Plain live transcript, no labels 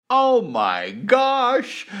Oh my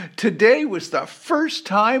gosh! Today was the first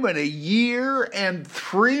time in a year and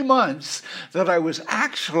 3 months that I was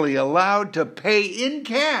actually allowed to pay in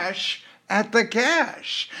cash at the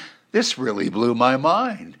cash. This really blew my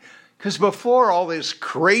mind. Because before all this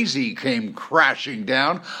crazy came crashing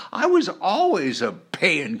down, I was always a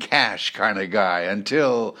pay in cash kind of guy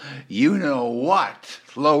until you-know-what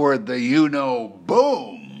lowered the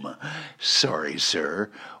you-know-boom. Sorry, sir,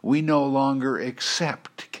 we no longer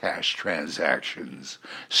accept cash transactions.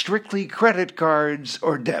 Strictly credit cards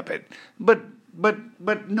or debit. But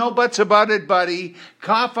no buts about it, buddy.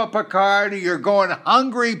 Cough up a card or you're going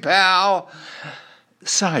hungry, pal.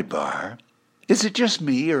 Sidebar. Is it just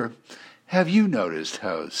me, or have you noticed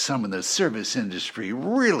how some in the service industry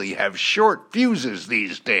really have short fuses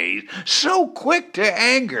these days? So quick to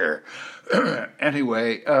anger.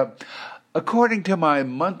 Anyway, according to my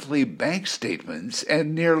monthly bank statements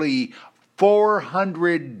and nearly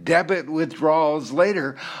 400 debit withdrawals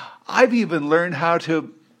later, I've even learned how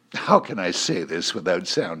can I say this without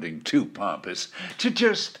sounding too pompous, to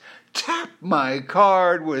just tap my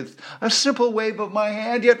card with a simple wave of my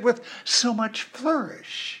hand, yet with so much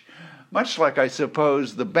flourish. Much like I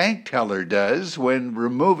suppose the bank teller does when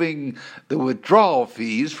removing the withdrawal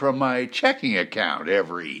fees from my checking account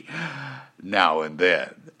every now and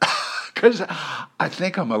then. Because I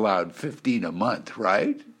think I'm allowed 15 a month,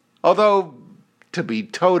 right? Although, to be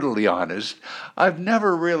totally honest, I've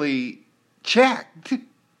never really checked.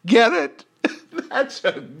 Get it? That's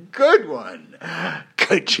a good one.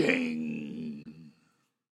 Ka-ching.